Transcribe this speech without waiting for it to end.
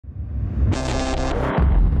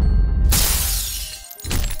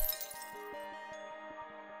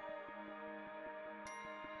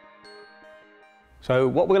So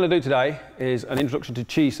what we're going to do today is an introduction to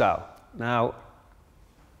Bong Sao. Now,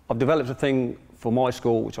 I've developed a thing for my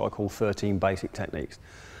school which I call 13 basic techniques.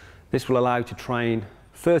 This will allow you to train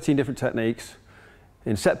 13 different techniques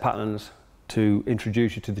in set patterns to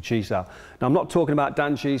introduce you to the Bong Sao. Now, I'm not talking about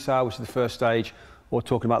Dan Bong Sao, which is the first stage, or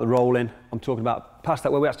talking about the roll-in. I'm talking about past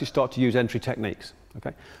that, where we actually start to use entry techniques.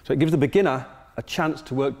 Okay? So it gives the beginner a chance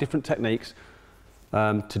to work different techniques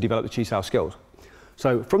to develop the Bong Sao skills.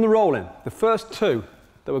 So from the roll-in, the first two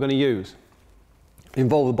that we're going to use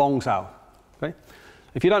involve the Bong Sao. Okay?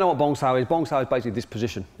 If you don't know what Bong Sao is basically this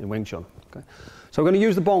position in Wing Chun. Okay? So we're going to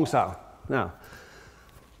use the Bong Sao. Now,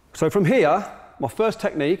 so from here, my first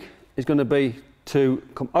technique is going to be to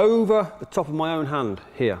come over the top of my own hand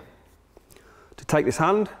here, to take this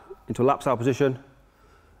hand into a lap Sao position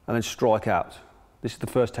and then strike out. This is the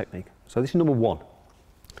first technique. So this is number one.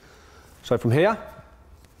 So from here,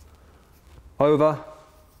 over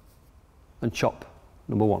and chop,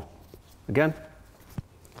 number one. Again,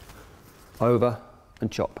 over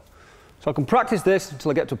and chop. So I can practice this until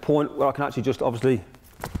I get to a point where I can actually just obviously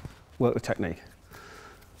work the technique.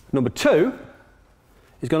 Number two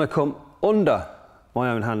is going to come under my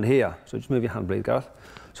own hand here. So just move your hand, please, Gareth.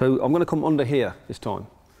 So I'm going to come under here this time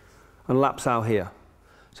and lap Sao here.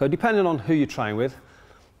 So depending on who you train with,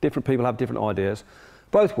 different people have different ideas.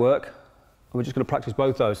 Both work. And we're just going to practice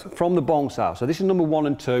both those from the Bong Sao. So this is number 1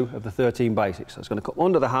 and 2 of the 13 basics. So it's going to come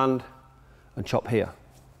under the hand and chop here.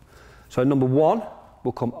 So number 1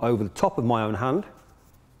 will come over the top of my own hand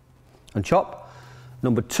and chop.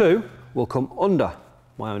 Number 2 will come under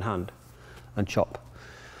my own hand and chop.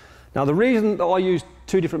 Now the reason that I use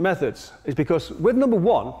two different methods is because with number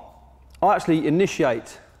 1, I actually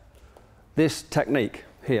initiate this technique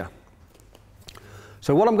here.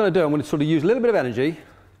 So what I'm going to do, I'm going to sort of use a little bit of energy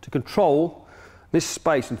to control this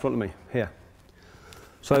space in front of me here.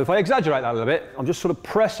 So if I exaggerate that a little bit, I'm just sort of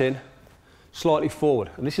pressing slightly forward.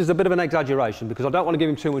 And this is a bit of an exaggeration because I don't want to give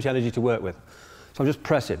him too much energy to work with. So I'm just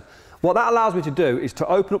pressing. What that allows me to do is to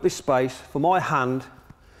open up this space for my hand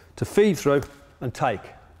to feed through and take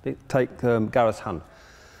Gareth's hand.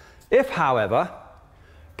 If, however,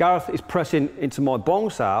 Gareth is pressing into my Bong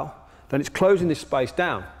Sao, then it's closing this space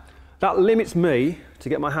down. That limits me to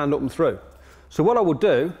get my hand up and through. So what I will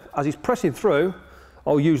do, as he's pressing through,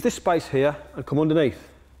 I'll use this space here and come underneath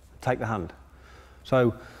and take the hand.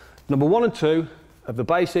 So number 1 and 2 of the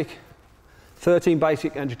basic 13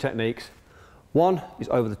 basic entry techniques. 1 is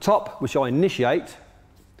over the top, which I initiate.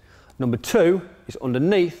 Number 2 is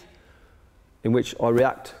underneath, in which I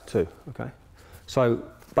react to. Okay. So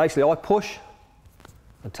basically I push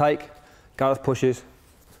and take, Gareth pushes,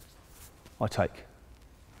 I take.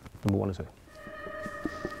 Number 1 and 2.